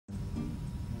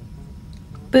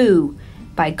Boo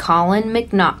by Colin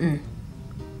McNaughton.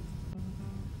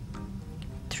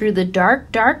 Through the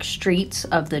dark, dark streets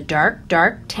of the dark,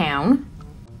 dark town,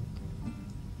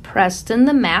 Preston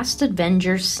the masked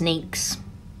avenger sneaks.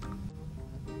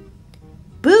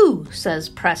 Boo, says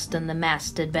Preston the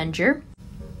masked avenger,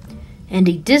 and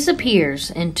he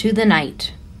disappears into the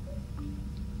night.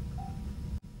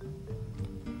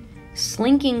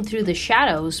 Slinking through the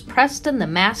shadows, Preston the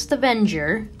masked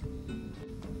avenger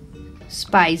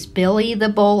spies Billy the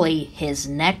bully, his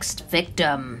next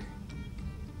victim.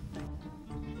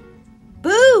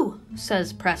 Boo,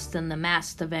 says Preston the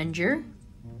masked avenger,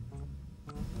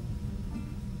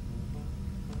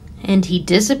 and he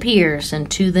disappears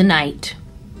into the night.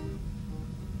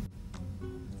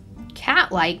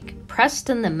 Cat-like,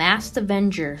 Preston the masked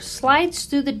avenger slides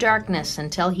through the darkness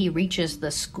until he reaches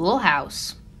the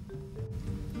schoolhouse,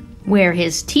 where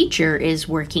his teacher is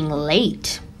working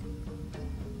late.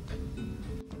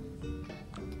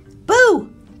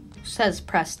 Boo, says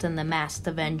Preston the masked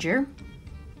avenger,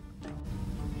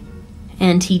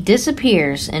 and he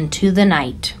disappears into the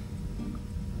night.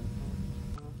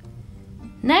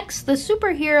 Next, the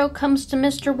superhero comes to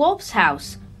Mr. Wolf's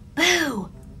house.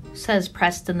 Boo, says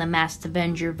Preston the masked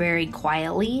avenger very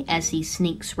quietly as he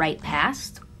sneaks right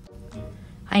past.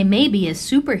 I may be a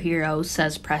superhero,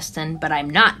 says Preston, but I'm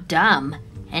not dumb,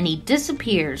 and he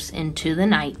disappears into the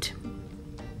night.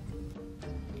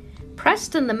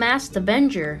 Preston the masked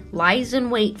avenger lies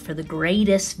in wait for the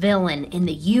greatest villain in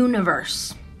the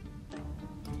universe,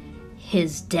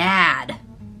 his dad.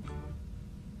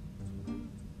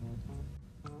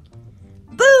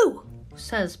 Boo,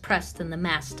 says Preston the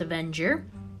masked avenger,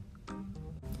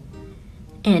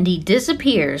 and he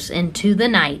disappears into the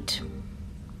night.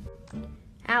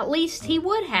 At least he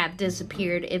would have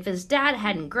disappeared if his dad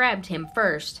hadn't grabbed him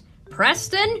first.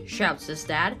 Preston, shouts his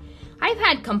dad, I've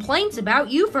had complaints about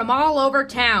you from all over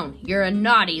town. You're a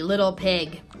naughty little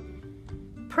pig.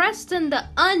 Preston the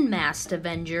unmasked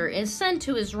avenger is sent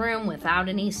to his room without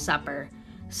any supper.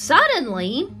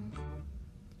 Suddenly,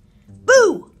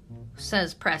 boo,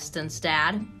 says Preston's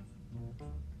dad.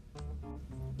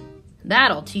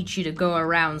 That'll teach you to go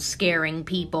around scaring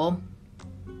people.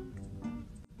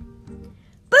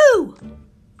 Boo!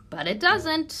 But it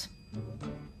doesn't.